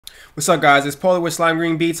What's up, guys? It's Paulie with Slime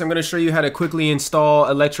Green Beats. I'm going to show you how to quickly install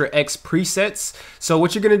Electra X presets. So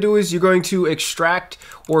what you're going to do is you're going to extract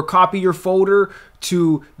or copy your folder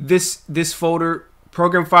to this folder,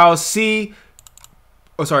 program files C,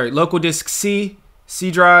 local disk C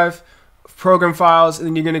drive, program files, and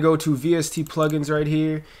then you're going to go to VST plugins right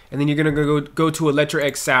here, and then you're going to go to Electra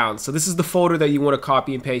X sounds. So this is the folder that you want to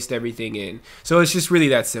copy and paste everything in. So it's just really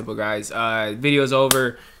that simple, guys. Video's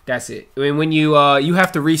over. That's it. I mean, when you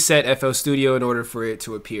have to reset FL Studio in order for it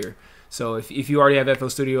to appear. So if you already have FL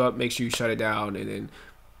Studio up, make sure you shut it down and then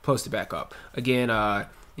post it back up. Again,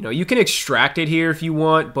 you know, you can extract it here if you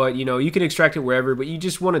want, but you know, you can extract it wherever, but you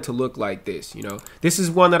just want it to look like this. You know, this is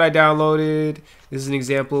one that I downloaded. This is an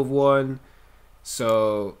example of one.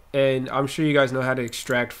 So, and I'm sure you guys know how to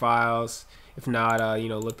extract files. If not, you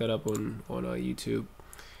know, look that up on YouTube.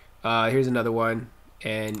 Here's another one,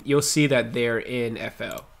 and you'll see that they're in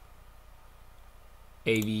FL.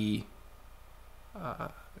 AV, and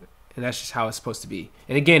that's just how it's supposed to be.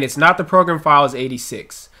 And again, it's not the program files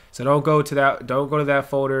 86, so don't go to that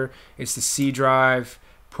folder. It's the C drive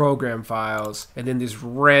program files, and then this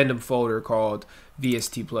random folder called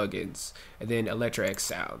VST plugins, and then Electra X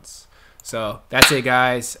sounds. So that's it,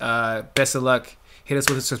 guys. Best of luck. Hit us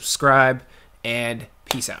with a subscribe, and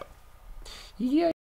peace out. Yeah.